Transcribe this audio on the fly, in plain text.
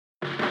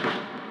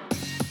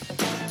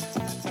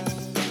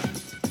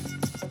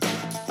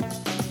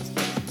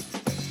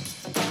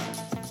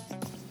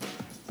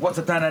What's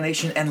up, Nana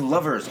Nation and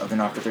lovers of the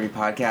Not For 30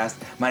 podcast?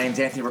 My name's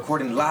Anthony,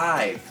 recording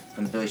live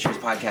from the Billy Shears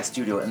podcast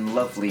studio in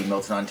lovely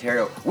Milton,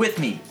 Ontario. With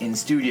me in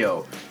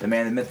studio, the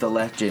man, the myth, the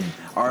legend,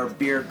 our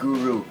beer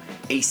guru,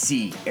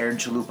 AC, Aaron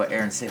Chalupa.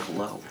 Aaron, say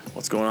hello.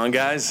 What's going on,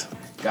 guys?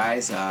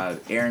 Guys,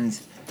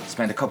 Aaron's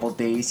spent a couple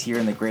days here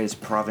in the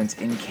greatest province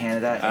in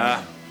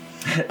Canada.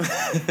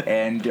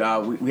 And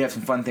we have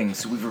some fun things.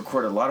 So we've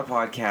recorded a lot of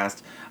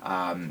podcasts.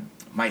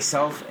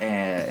 Myself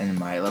and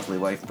my lovely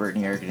wife,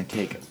 Brittany, are going to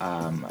take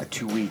I'm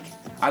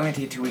going to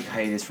take a 2-week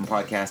hiatus from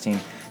podcasting.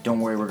 Don't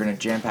worry, we're going to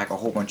jam-pack a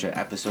whole bunch of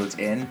episodes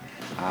in.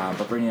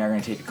 But Brittany and I are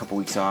going to take a couple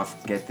weeks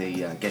off, get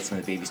some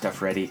of the baby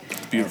stuff ready.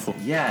 Beautiful.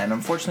 And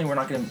unfortunately,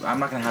 I'm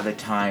not going to have the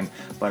time,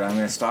 but I'm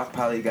going to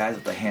stockpile you guys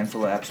with a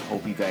handful of eps.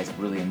 Hope you guys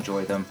really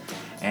enjoy them.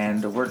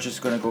 And we're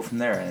just going to go from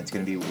there, and it's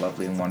going to be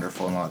lovely and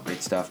wonderful and all that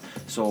great stuff.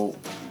 So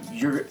in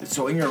your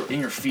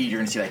feed, you're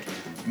going to see like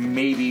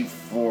maybe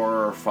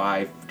 4 or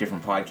 5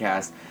 different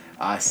podcasts.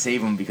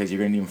 Save them because you're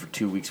going to need them for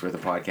 2 weeks worth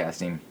of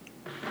podcasting.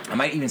 I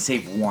might even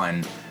save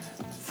one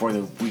for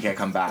the week I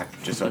come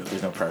back, just so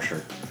there's no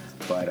pressure.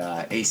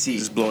 But AC,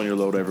 just blowing your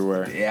load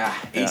everywhere. Yeah,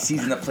 AC's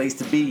in the place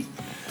to be.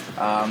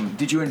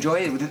 Did you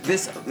enjoy it?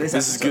 This is good.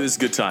 This is a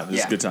good time.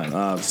 This is a good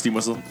time. Steam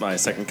Whistle, my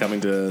second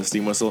coming to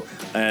Steam Whistle,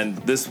 and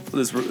this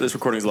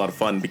recording is a lot of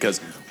fun because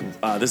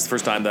this is the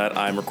first time that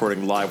I'm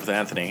recording live with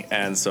Anthony,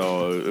 and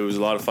so it was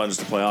a lot of fun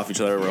just to play off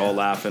each other. We're all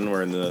laughing.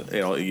 We're in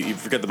the you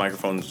forget the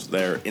microphones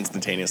there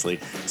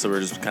instantaneously, so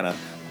we're just kind of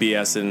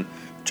BSing,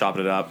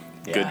 chopping it up,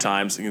 good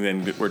times, and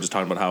then we're just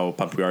talking about how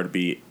pumped we are to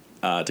be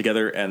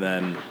together, and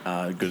then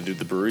going to do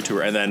the brewery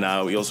tour, and then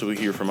we also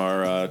hear from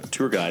our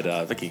tour guide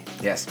Vicky.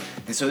 Yes.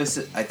 So we're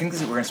going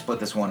to split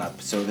this one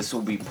up. So this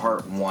will be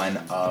part 1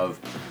 of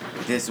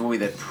this will be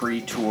the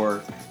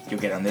pre-tour you'll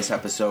get on this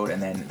episode,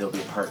 and then there'll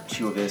be a part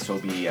 2 of this. Will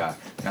be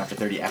Not For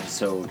 30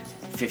 episode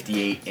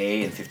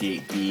 58A and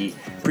 58B.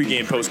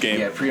 Pre-game, post-game.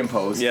 Yeah, pre and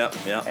post. Yeah.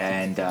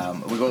 And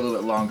we go a little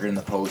bit longer in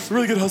the post.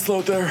 Really good hustle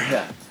out there.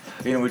 Yeah.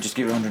 We just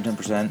give it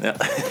 110%. Yeah.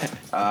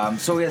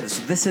 So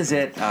this is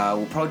it.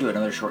 We'll probably do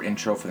another short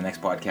intro for the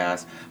next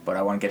podcast, but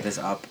I want to get this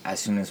up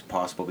as soon as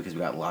possible because we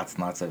got lots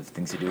and lots of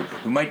things to do.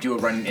 We might do a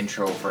running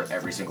intro for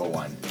every single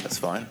one. That's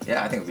fine.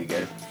 Yeah, I think it'll be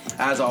good.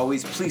 As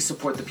always, please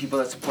support the people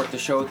that support the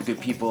show, the good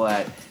people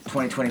at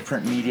 2020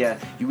 Print Media.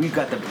 We've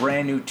got the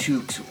brand new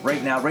toques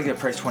right now, regular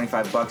price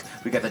 $25.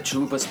 We got the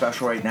Chalupa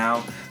special right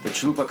now, the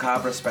Chalupa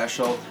Cabra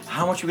special.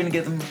 How much are we going to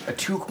give them? A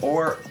toque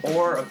or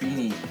a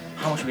beanie?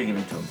 How much are we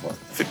giving to them for?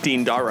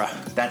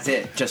 $15. That's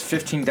it. Just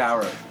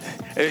 $15.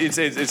 It's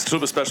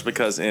Chalupa special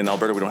because in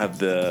Alberta we don't have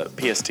the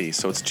PST,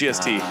 so it's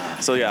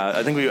GST. So yeah,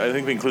 I think we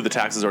include the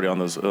taxes already on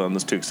those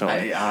toques,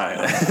 don't we?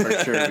 For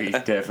sure, we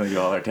definitely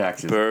do all our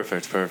taxes.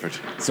 Perfect.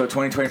 So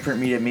 2020 Print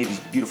Media made these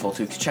beautiful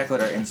toques. Check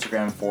out our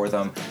Instagram for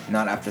them.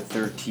 Not After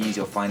 30s.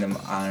 You'll find them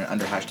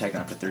under hashtag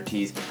Not After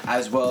 30s,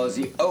 as well as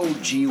the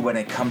OG when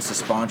it comes to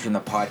sponsoring the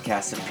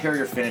podcast,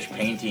 Superior Finish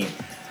Painting.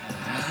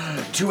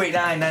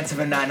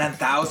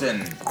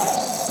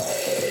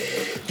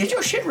 289-979-9000. Get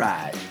your shit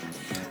right.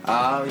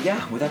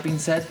 With that being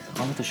said,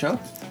 on with the show.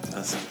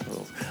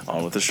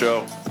 On with the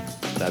show.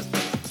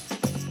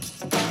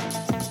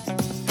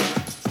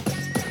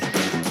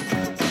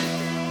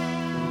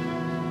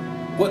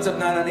 What's up,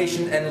 Nana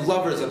Nation and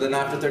lovers of the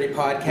Not For 30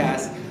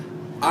 podcast?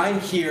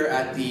 I'm here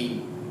at the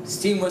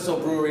Steam Whistle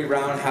Brewery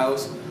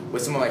Roundhouse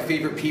with some of my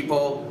favorite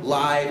people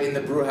live in the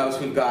brew house.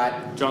 We've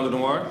got John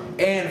Lenoir,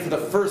 and for the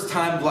first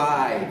time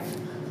live,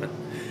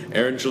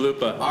 Aaron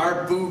Chalupa.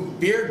 Our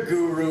beer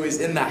guru is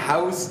in the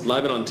house.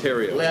 Live in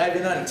Ontario.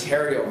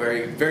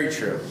 Very, very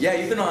true. Yeah,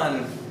 you've been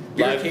on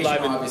live in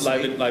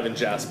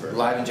Jasper.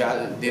 Live in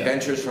Jasper. The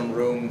Adventures from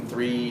room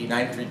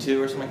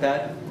 3932 or something like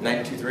that.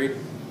 923.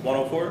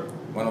 104.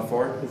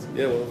 104.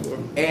 Yeah, 104.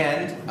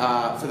 And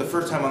for the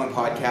first time on the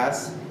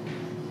podcast,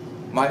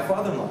 my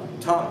father-in-law,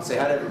 Tom. Say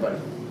hi to everybody.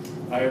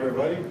 Hi,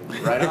 everybody.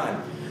 Right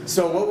on.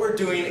 So what we're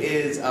doing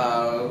is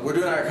we're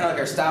doing our kind of like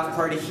our staff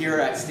party here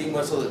at Steam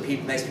Whistle. The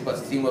nice people at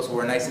Steam Whistle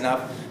were nice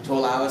enough to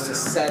allow us to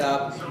set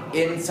up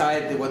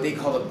inside what they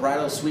call the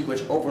Bridal Suite,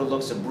 which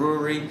overlooks the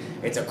brewery.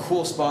 It's a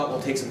cool spot.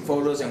 We'll take some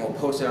photos and we'll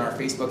post it on our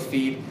Facebook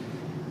feed.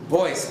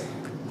 Boys,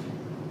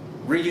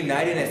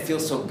 reunited. It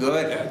feels so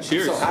good. Yeah,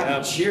 cheers. I'm so happy.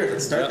 Yeah. Cheers.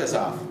 Let's start this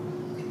off.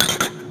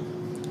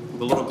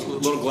 The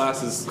little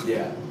glasses.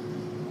 Yeah.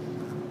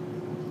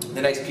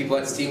 The nice people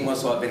at Steam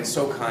Whistle have been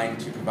so kind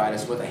to provide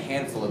us with a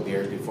handful of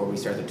beers before we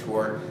start the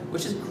tour,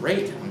 which is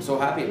great. I'm so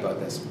happy about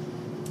this.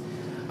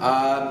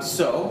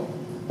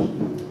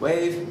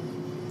 Wave.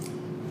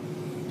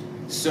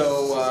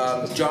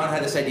 So, John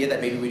had this idea that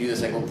maybe we do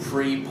this like a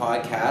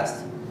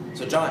pre-podcast.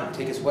 So, John,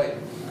 take us away.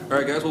 All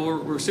right, guys.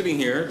 Well, we're sitting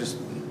here just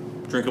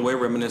drinking away,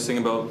 reminiscing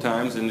about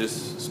times and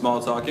just small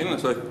talking.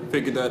 So I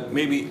figured that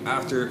maybe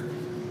after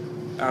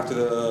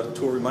the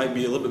tour we might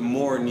be a little bit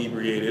more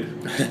inebriated.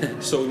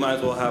 So we might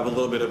as well have a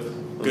little bit of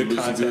good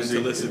content to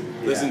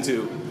listen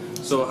to.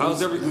 So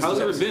how's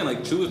it been?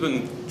 Like, Chu's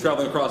been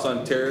traveling across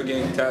Ontario,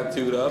 getting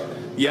tattooed up.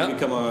 Yeah.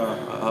 Become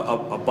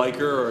a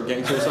biker or a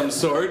gangster of some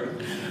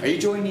sort. Are you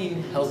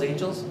joining Hell's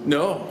Angels?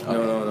 No, Okay.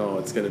 no.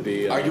 It's gonna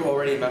be. Are you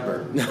already a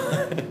member?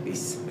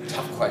 These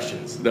tough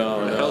questions.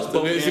 No. Hell's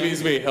Boat It Gang? means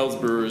to be Hell's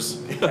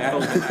Brewers. No.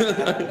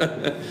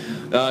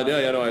 I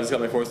just got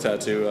my 4th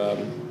tattoo.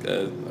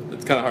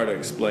 It's kind of hard to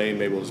explain.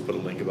 Maybe we'll just put a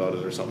link about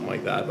it or something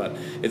like that. But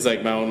it's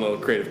like my own little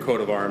creative coat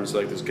of arms.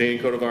 Like there's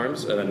Canadian coat of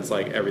arms, and then it's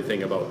like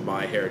everything about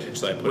my heritage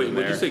that I put Wait, in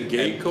would there. you say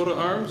gay coat of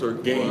arms or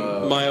gay?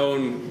 My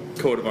own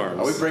coat of arms.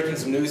 Are we breaking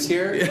some news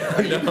here?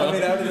 Are you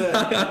coming out of the...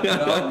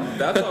 No?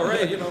 That's all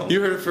right, you know.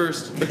 You heard it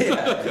first.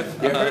 Yeah.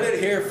 You heard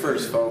it here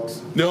first,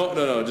 folks.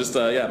 No. Just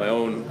my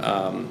own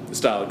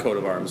style of coat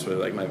of arms with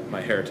like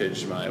my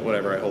heritage, my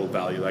whatever I hold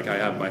value. Like I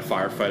have my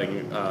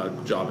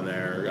firefighting job in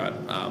there.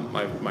 Got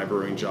my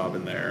brewing job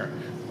in there.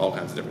 All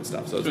kinds of different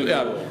stuff. So it's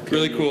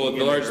really cool.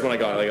 The largest one I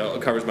got, like,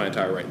 it covers my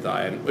entire right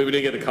thigh. And we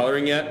didn't get the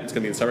coloring yet. It's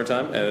gonna be in the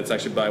summertime, and it's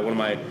actually by one of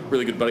my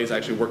really good buddies I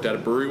actually worked at a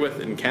brewery with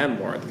in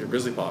Canmore, I think, at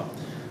Grizzly Paw.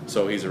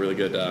 So he's a really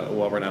good,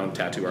 well-renowned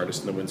tattoo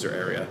artist in the Windsor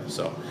area.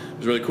 So it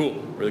was really cool.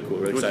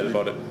 Really excited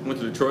about it. Went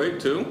to Detroit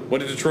too.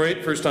 Went to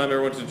Detroit. First time I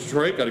ever went to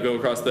Detroit. Got to go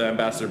across the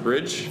Ambassador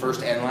Bridge.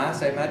 First and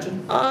last, I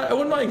imagine? I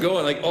wouldn't mind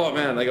going. Like, oh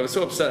man, like I was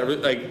so upset.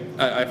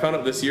 I found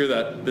out this year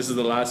that this is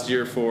the last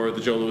year for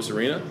the Joe Louis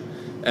Arena,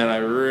 and I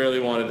really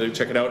wanted to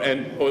check it out.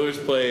 And Oilers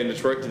play in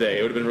Detroit today.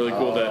 It would have been really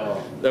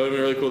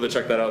cool to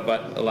check that out.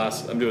 But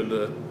alas, I'm doing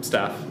the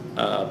staff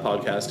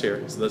podcast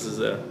here, so this is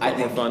a lot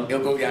more fun. It'll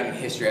go down in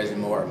history as a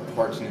more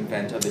important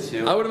event of the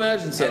two. I would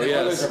imagine so. And the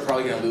Oilers Yes. are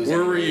probably going to lose.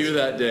 Where were anyways. you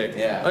that day?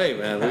 Yeah. Hey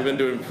man, we've been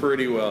doing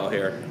pretty well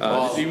here.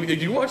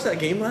 Did you watch that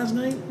game last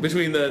night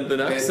between the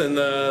Nucks and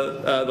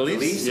the The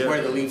Leafs? Leafs, Yeah.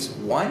 where the Leafs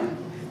won?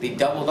 They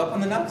doubled up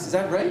on the Nucks, is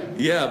that right?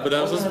 Yeah, but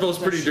that was supposed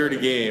to be a pretty dirty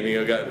game. You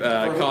know, got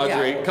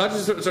Kadri. Yeah.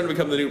 Kadri's starting to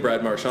become the new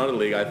Brad Marchand of the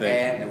league, I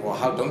think. And,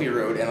 don't be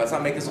rude, and let's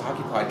not make this a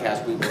hockey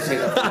podcast. We will say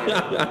that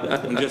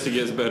later. And Jesse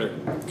gets better.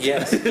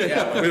 Yes,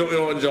 yeah. we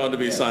don't want John to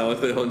be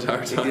silent the whole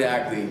entire time.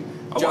 Exactly.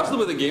 I watched a little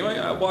bit of the game.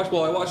 I watched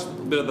a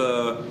bit of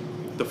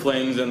the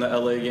Flames and the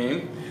LA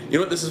game. You know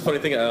what? This is a funny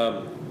thing.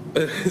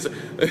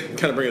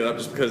 Kind of bringing it up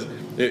just because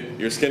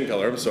your skin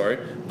color. I'm sorry,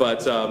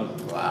 but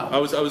Wow. I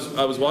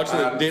was watching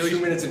the Daily 2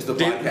 minutes into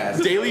the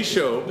podcast. Daily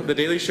Show. The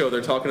Daily Show.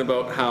 They're talking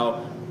about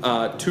how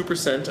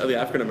 2% of the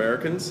African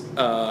Americans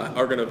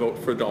are going to vote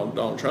for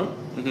Donald Trump.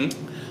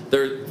 Mm-hmm.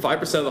 There's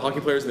 5% of the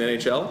hockey players in the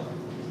NHL.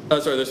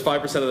 There's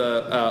 5% of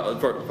the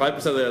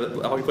 5% of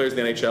the hockey players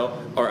in the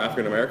NHL are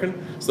African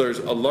American. So there's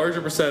a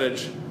larger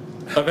percentage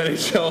of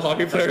NHL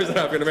hockey players that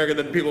are African American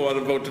than people want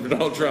to vote for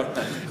Donald Trump.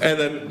 And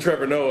then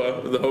Trevor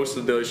Noah, the host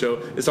of the Daily Show,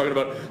 is talking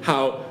about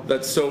how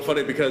that's so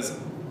funny because,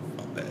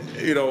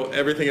 you know,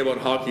 everything about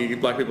hockey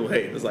black people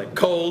hate. It's like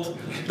cold,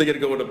 they get to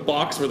go in a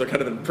box where they're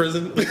kind of in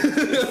prison.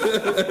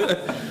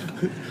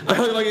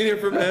 How long are you here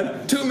for,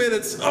 man? 2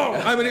 minutes. Oh,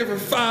 I'm in here for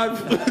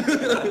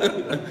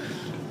 5.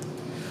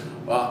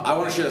 Well, I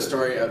want to share the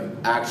story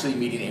of actually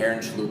meeting Aaron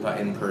Chalupa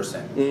in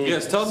person.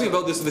 Yes, tell me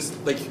about this.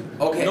 Like,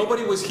 Okay.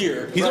 Nobody was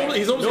here. He's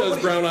almost got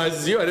as brown eyes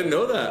as you. I didn't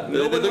know that. They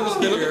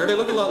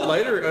look a lot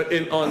lighter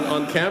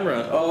on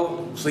camera.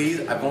 Oh, please!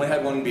 I've only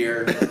had one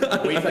beer. Wait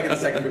till I get the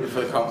second beer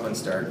before the compliments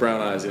start.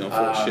 Brown eyes, you know, full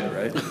of shit,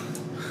 right?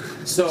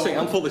 So Saying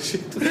I'm full of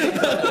shit.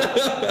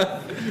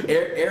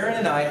 Aaron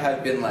and I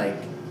have been like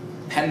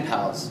pen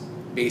pals,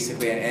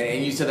 basically,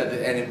 and you said that,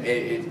 and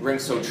it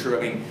rings so true.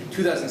 I mean,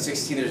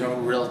 2016, there's no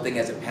real thing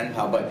as a pen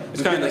pal, but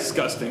It's kind of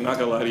disgusting. Not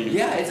gonna lie to you.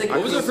 Yeah, it's like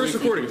What was our first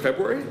recording?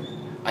 February?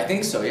 I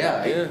think so.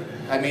 Yeah. Yeah.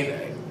 I mean,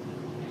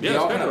 Yeah, they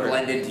all it's kind of February.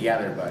 blend in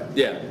together,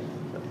 Yeah.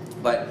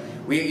 but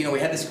we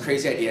had this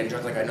crazy idea, and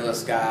John's like, I know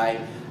this guy.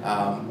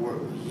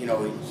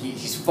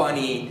 He's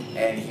funny,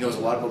 and he knows a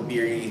lot about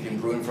beer. He's been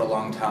brewing for a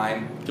long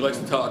time. He likes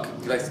to talk.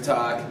 He likes to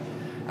talk.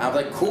 And I was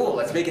like, cool,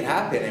 let's make it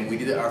happen. And we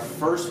did our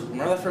first.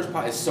 Remember that first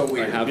pod? It's so I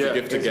weird. have Yeah,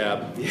 the gift of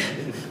gab.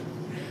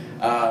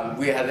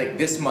 We had like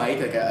this mic,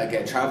 like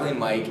a traveling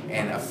mic,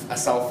 and a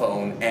cell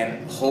phone,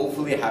 and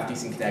hopefully a half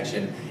decent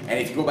connection. And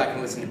if you go back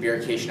and listen to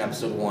Beercation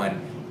episode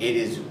 1, it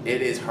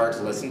is hard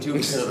to listen to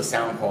because of the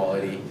sound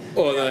quality.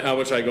 Well, and then how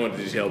much I go into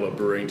detail about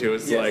brewing too.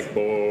 It's Yes. like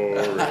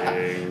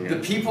boring. The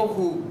people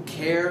who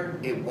care,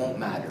 it won't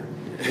matter.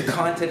 The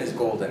content is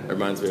golden. It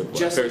reminds me of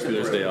Just Ferris like the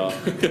Bueller's brew. Day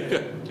Off.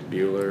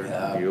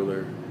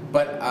 Bueller.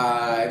 But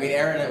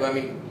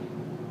Aaron,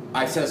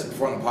 I've said this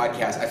before on the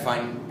podcast. I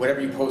find whatever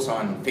you post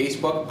on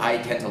Facebook, I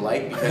tend to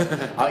like because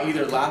I'll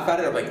either laugh at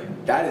it or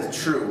like that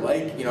is true,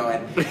 and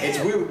it's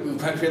weird. We've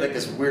created like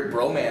this weird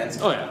bromance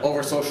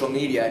over social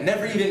media.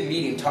 Never even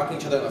meeting, talking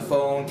to each other on the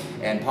phone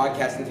and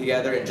podcasting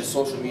together and just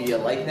social media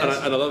likeness.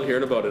 And I love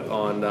hearing about it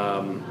on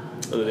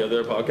the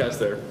other podcast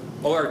there.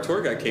 Oh, our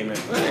tour guide came in.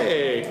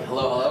 Hey.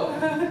 Hello.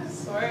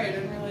 Sorry, I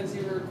didn't realize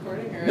you were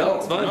recording already. No,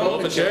 it's fine. Pull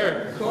up a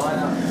chair. Come on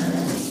up.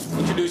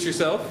 Introduce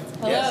yourself.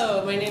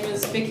 Hello, my name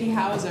is Vicky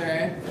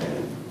Hauser.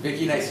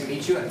 Vicky, nice to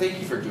meet you, and thank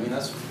you for doing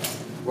this.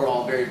 We're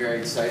all very, very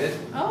excited.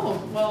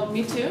 Oh, well,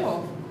 me too.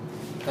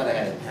 Thought I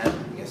had a pen.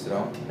 I guess I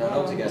don't. No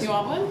notes, I guess. Do you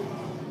want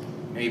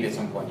one? Maybe at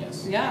some point,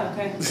 yes. Yeah,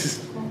 okay.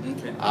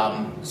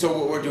 So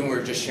what we're doing,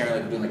 we're just sharing,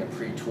 like, we're doing like a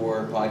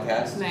pre-tour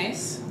podcast.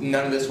 Nice.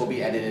 None of this will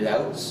be edited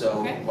out, so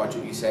Okay. watch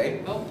what you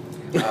say. Oh,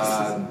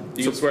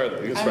 You can swear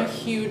though. You can I'm a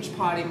swear. huge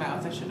potty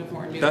mouth. I should have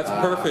warned you. That's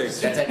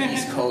perfect. That's at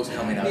East Coast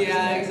coming up.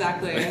 Yeah, isn't it?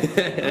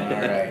 exactly. All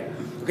right.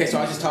 Okay, so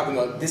I was just talking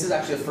about, this is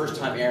actually the first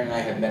time Aaron and I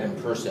have met in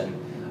person.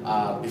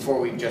 Before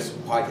we just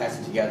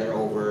podcasted together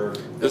over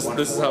the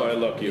This is how I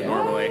look Yeah.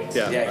 normally.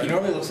 Yeah. Yeah, he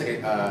normally looks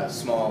like a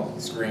small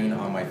screen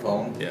on my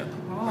phone. Yeah.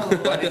 Oh,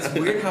 But it's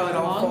weird how it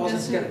all long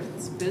falls together.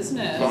 distance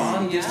business.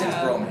 Long distance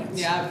yeah. bromance.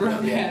 Yeah,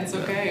 bromance.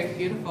 Yeah. Okay,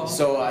 beautiful.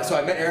 So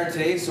I met Aaron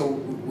today, so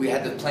we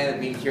had the plan of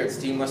meeting here at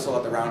Steam Whistle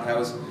at the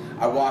Roundhouse.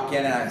 I walk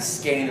in and I'm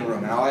scanning the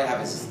room, and all I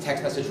have is a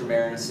text message from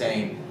Aaron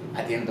saying,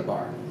 at the end of the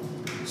bar.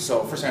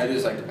 So first thing I do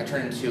is like, I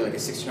turn into like a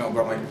 16-year-old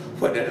girl, I'm like,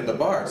 what, at the end of the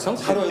bar?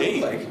 Sounds How like do a I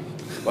date. look like?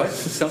 What?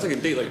 Sounds like a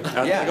date, like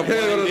Yeah. like a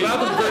Hey, go to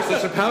blind the date. bathroom first. I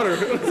should powder.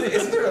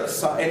 Isn't there an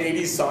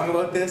 80s song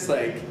about this?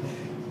 Like,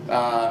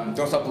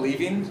 Don't Stop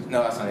Believing?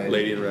 No, that's not it.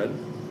 Lady in Red.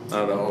 I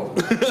don't know.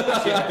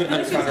 Oh. Yeah,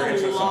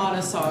 There's a lot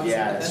of songs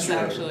Yeah, like that's this true.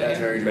 actually. That's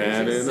very true.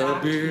 Man in a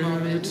Exact beard.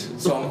 moment.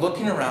 So I'm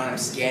looking around, I'm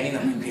scanning,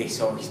 I'm like, okay,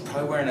 so he's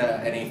probably wearing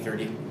an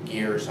A30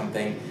 gear or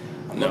something.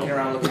 I'm No. looking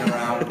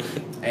around,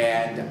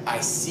 and I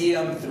see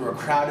him through a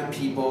crowd of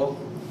people,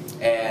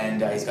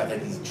 and he's got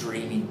like these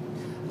dreamy,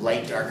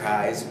 light dark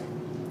eyes,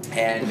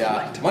 and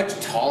much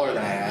taller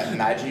than I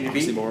imagined you to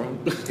be.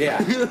 Oxymoron.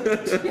 Yeah,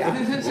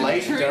 yeah,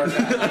 light dark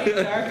eyes. Light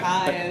dark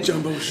eyes.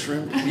 Jumbo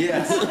shrimp.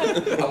 Yes,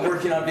 I'm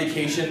working on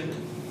vacation.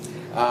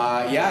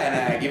 Yeah,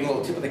 and I gave him a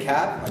little tip of the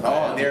cap. Like,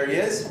 oh, there he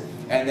is.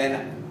 And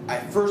then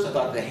at first I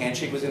thought the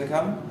handshake was gonna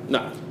come.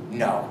 No.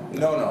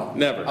 No.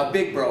 Never. A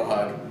big bro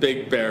hug.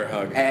 Big bear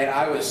hug. And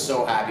I was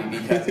so happy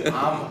because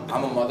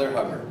I'm a mother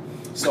hugger.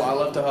 So I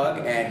love to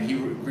hug, and he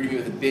greeted me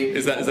with a big.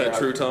 Is that bear hug.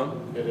 true, Tom?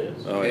 It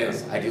is. Oh It yeah.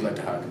 is. I do like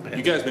to hug.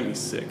 You guys make me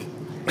sick.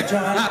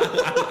 John,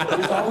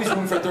 there's always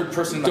room for a third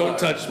person in the Don't hug.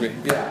 touch me.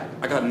 Yeah.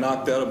 I got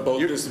knocked out of both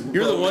this.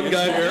 You're the one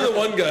guy. bromance. You're the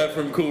one guy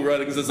from Cool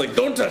Runnings that's like,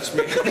 don't touch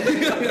me.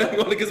 You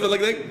want to kiss me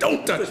like that?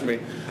 Don't touch me.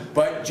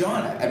 But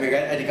John, I mean,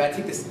 I got to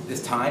take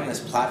this time, this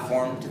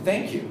platform to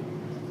thank you.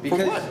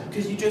 Because, what?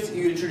 Because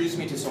you introduced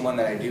me to someone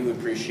that I do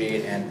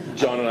appreciate, and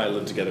John and I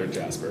live together in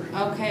Jasper.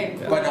 Okay,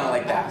 cool. but not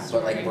like that.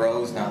 But like Backstory.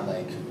 bros, not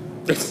like.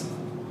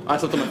 I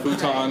slept on my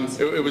futon.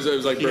 It was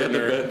like He had the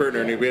bed. Bert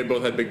and Ernie. We had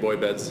both had big boy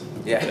beds.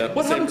 Yeah. Yep,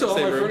 What same- happened to all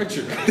same my room.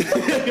 furniture?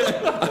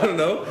 I don't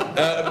know.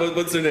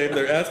 What's her name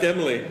there? Ask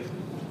Emily.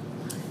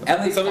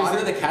 Emily Something's-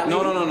 Potter, the cat. No,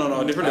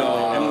 different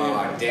Emily. Emily.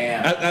 Oh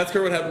damn. Ask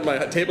her what happened to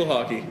my table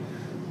hockey.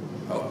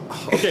 Oh,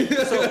 Okay,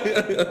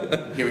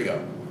 so here we go.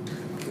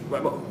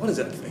 what is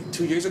that? Like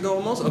 2 years ago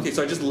almost? Okay,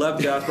 so I just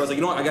left Jasper. I was like,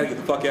 you know what? I gotta get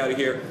the fuck out of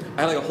here.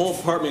 I had like a whole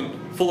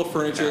apartment full of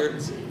furniture,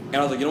 and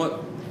I was like, you know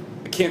what?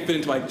 I can't fit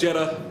into my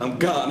Jetta. I'm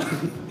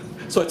gone.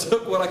 So I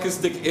took what I could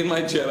stick in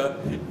my Jetta,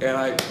 and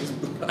I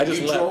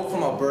just You left. drove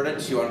from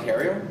Alberta to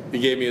Ontario? He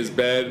gave me his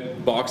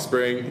bed, box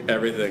spring,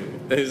 everything.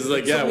 He's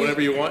like, yeah, So we- whatever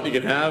you want, you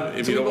can have. If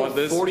It you took don't want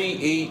about this,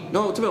 48.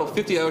 No, it took about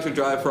 50 hours to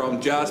drive from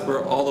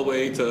Jasper all the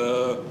way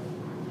to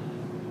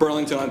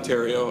Burlington,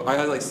 Ontario. I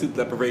had like sleep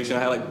deprivation.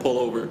 I had like pull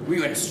over. We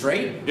went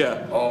straight?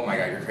 Yeah. Oh my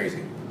god, you're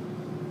crazy.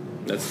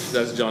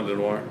 that's John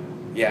Denoir.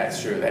 Yeah,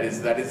 it's true. That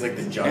is like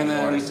the John And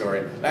Denoir then-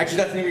 story. Actually,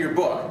 that's the name of your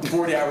book.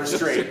 40 Hours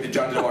Straight, the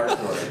John Denoir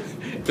story.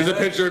 There's a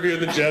picture of you in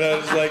the Jetta,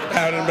 just like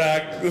pounding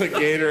back like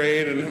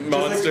Gatorade and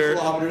Monster,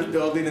 Just like kilometers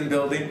building and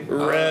building.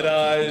 red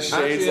eyes,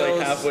 shades Actually, I like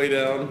was- halfway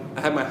down.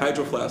 I had my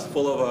hydro flask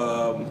full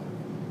of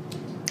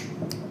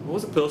what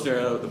was the pilsner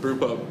at the brew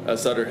pub? A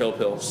Sutter Hill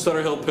pill.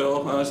 Sutter Hill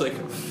pill. I was like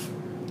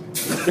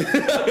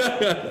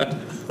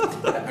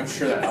I'm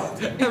sure that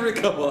helped. every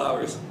couple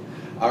hours.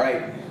 All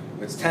right,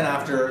 it's 10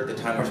 after the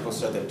time we're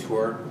supposed to start the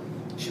tour.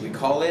 Should we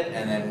call it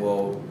and then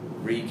we'll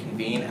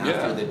reconvene after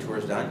Yeah. the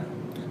tour's done?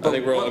 I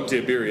think we're all empty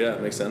of beer. Yeah,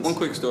 makes sense. One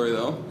quick story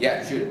though.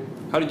 Yeah, shoot it.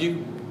 How did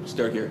you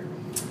start here?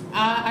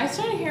 I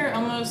started here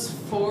almost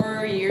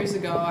 4 years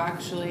ago,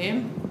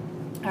 actually.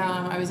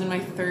 I was in my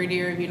third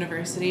year of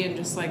university and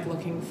just like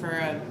looking for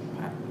a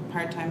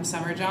part-time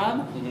summer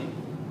job.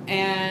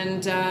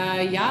 And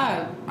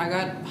yeah, I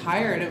got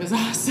hired. It was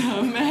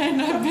awesome,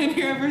 and I've been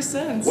here ever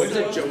since.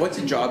 What's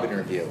a job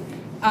interview?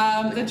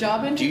 The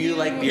job interview. Do you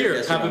like beer? Here,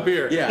 Yes or have no? a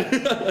beer.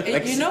 Yeah.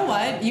 You know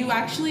what? You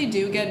actually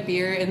do get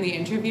beer in the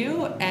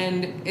interview,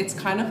 and it's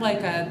kind of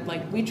like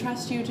we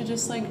trust you to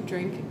just like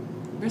drink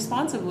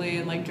responsibly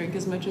and like drink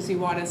as much as you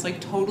want. It's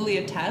like totally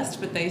a test,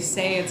 but they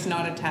say it's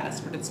not a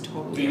test, but it's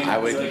totally. I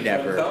would Like,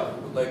 never. flip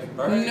cup? Like,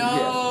 all right.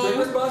 No.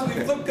 Drink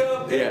responsibly, flip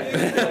cup.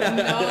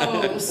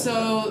 Yeah. No,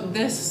 so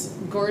this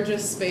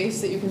gorgeous space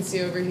that you can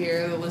see over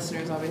here, the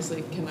listeners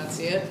obviously cannot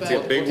see it, but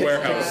It's a big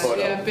warehouse. photo.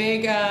 yeah,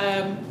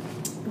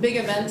 big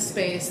event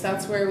space.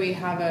 That's where we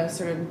have a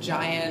sort of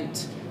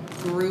giant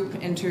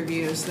group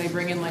interview. So they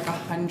bring in like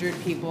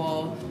 100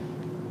 people.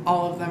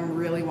 All of them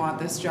really want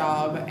this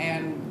job,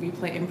 and we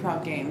play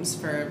improv games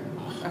for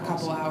a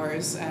couple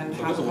hours and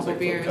So have this a almost couple like Flip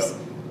beers.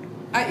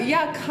 Cup.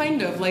 Yeah,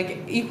 kind of like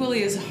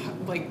equally as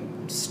like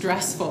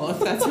stressful, if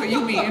that's what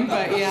you mean.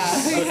 But yeah.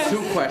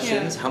 So 2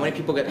 questions. Yeah. How many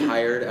people get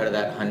hired out of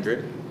that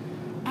 100?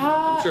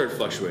 I'm sure it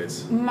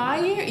fluctuates. My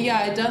year,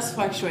 yeah, it does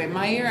fluctuate.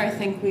 My year, I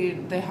think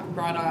they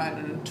brought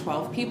on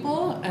 12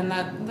 people, and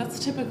that's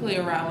typically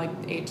around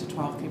like 8 to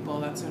 12 people,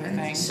 that sort of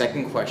thing.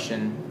 Second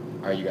question,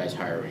 are you guys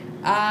hiring?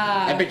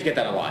 I bet you get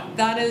that a lot.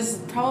 That is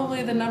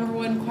probably the number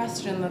one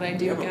question that I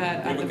do get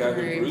at the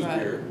brewery.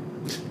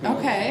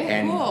 Okay,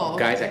 And cool.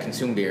 guys that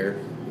consume beer.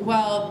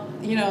 Well,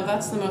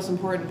 that's the most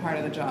important part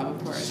of the job,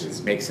 of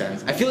course. Makes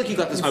sense. I feel like you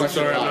got this I'm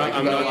question sorry, a lot.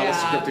 I'm You got not- a lot of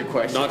Yeah. scripted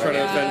questions. Not trying to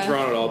Yeah. offend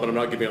Toronto at all, but I'm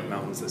not giving up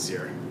mountains this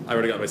year. I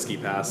already got my ski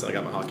pass. I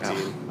got my hockey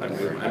team.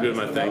 I'm doing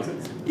my thing.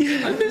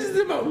 Yeah, I miss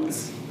the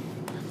mountains.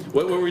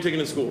 What were you taking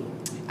in school?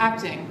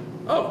 Acting.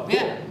 Oh, cool.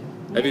 Yeah.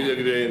 Have you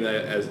been doing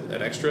that as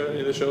an extra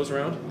in the shows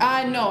around?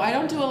 No, I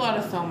don't do a lot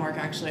of film work,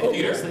 actually. I do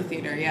Theater? mostly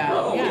theater, yeah.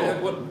 Oh, yeah. yeah.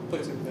 What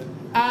place have you been?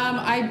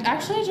 I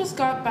actually just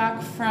got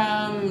back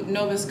from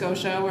Nova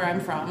Scotia, where I'm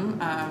from,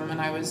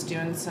 and I was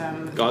doing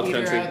some God's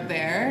theater country. out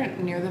there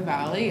near the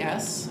valley.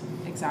 Yes,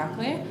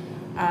 exactly.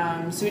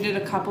 So we did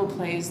a couple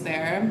plays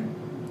there,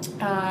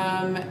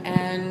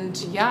 and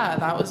yeah,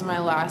 that was my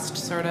last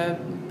sort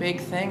of big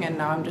thing. And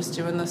now I'm just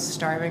doing the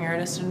Starving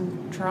Artist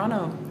in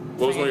Toronto.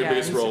 What was thing one of your again.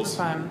 biggest Super roles?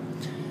 fun.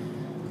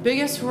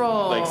 Biggest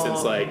role. Like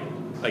since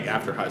like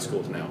after high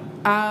school to now.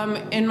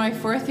 In my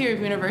 4th year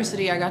of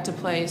university, I got to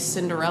play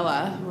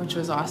Cinderella, which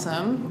was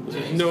awesome.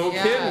 No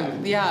Yeah,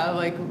 kidding. yeah,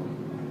 like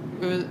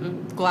it was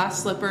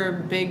glass slipper,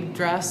 big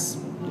dress.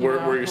 Were your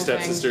whole thing,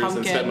 stepsisters and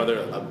pumpkin.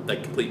 stepmother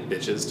like complete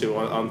bitches too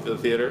on the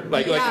theater?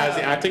 Like Yeah. as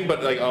the acting,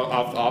 but like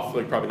off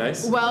like probably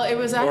nice. Well, it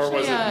was actually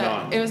was it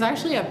not? it was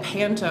actually a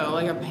panto,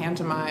 like a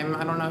pantomime.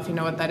 I don't know if you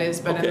know what that is,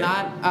 but Okay. in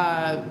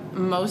that,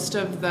 most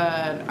of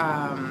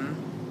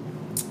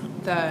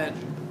the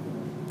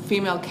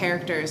female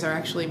characters are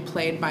actually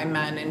played by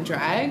men in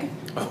drag,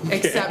 Okay.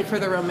 except for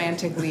the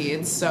romantic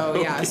leads. So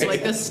yeah, so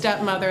like the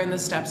stepmother and the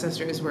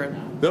stepsisters were.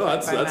 No,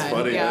 that's by men.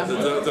 funny. Yeah.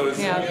 That's always-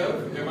 Yeah.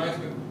 It reminds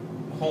me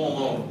of Home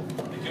Alone.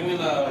 Like, you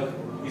know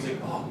when he's like,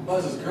 oh,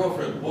 Buzz's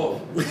girlfriend,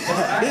 Wolf.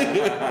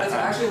 That's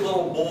actually a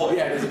little boy.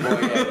 Yeah, it is a boy.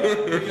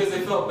 Yeah. Because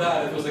they felt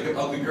bad if it was like an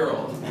ugly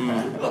girl.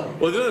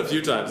 Well, they did it a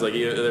few times. Like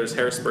there's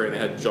Hairspray, and they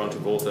had John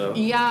Travolta.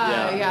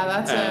 Yeah,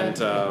 that's and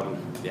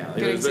yeah,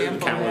 good there's been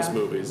example, countless yeah.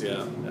 movies.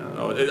 Yeah.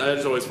 I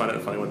just always find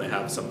it funny when they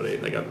have somebody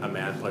like a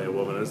man play a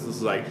woman. It's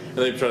just like, and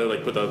they try to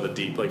like put on the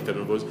deep like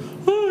feminine voice.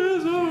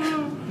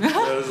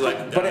 It was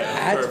like, But it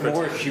adds perfect.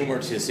 more humor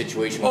to the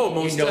situation. Oh,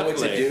 when most you know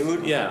it's a definitely.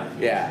 dude. Yeah.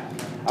 Yeah.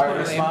 All right,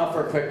 Totally. smile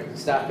for a quick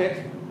staff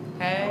pick.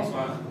 Hey.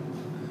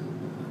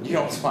 You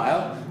don't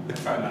smile?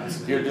 Try not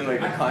to. You're doing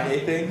like a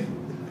Kanye thing?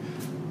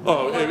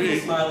 Oh, Why do you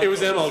smile it was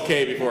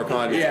MLK before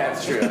Kanye. Yeah,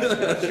 it's true.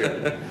 That's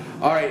true.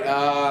 All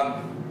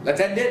right, let's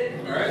end it.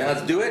 All right. And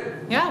let's do it.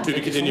 Yeah. To be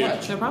continued.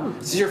 much. No problem.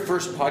 This is your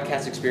first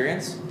podcast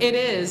experience? It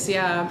is,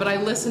 yeah, but I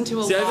listen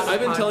to a See, lot I've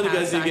been of telling you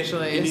guys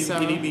podcasts, you need so.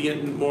 to be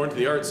getting more into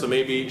the arts, so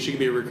maybe she could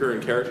be a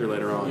recurring character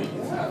later on.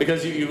 Yeah.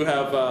 Because you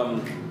have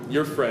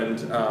your friend,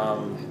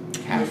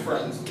 Good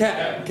friends.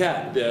 Kat,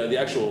 the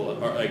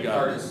actual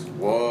Artist.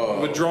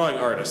 Whoa. the drawing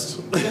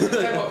artist. Different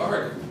type of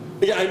art.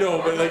 Yeah, I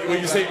know, but like when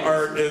you say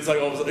art, it's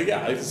like almost like,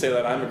 yeah, I can say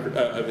that I'm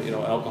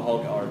a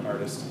alcoholic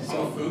artist. I'm a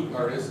So food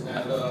artist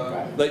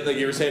and like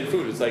you were saying,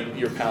 food. It's like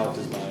your palate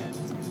is my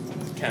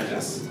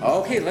canvas.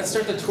 Okay, let's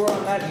start the tour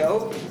on that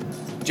note.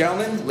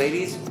 Gentlemen,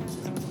 ladies,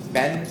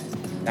 Ben,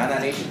 Nana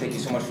Nation, thank you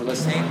so much for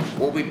listening.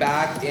 We'll be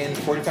back in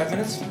 45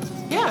 minutes.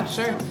 Yeah,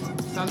 sure.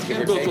 Sounds Give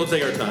or good. take. We'll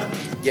take our time.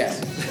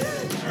 Yes,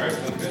 alright,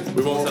 sounds good.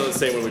 We won't tell the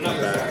same when we come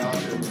back.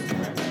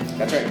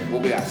 that's right.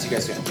 We'll be back. See you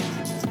guys soon.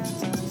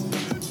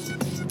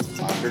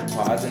 Awkward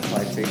pause until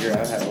I figure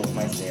out how to open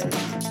my stairs.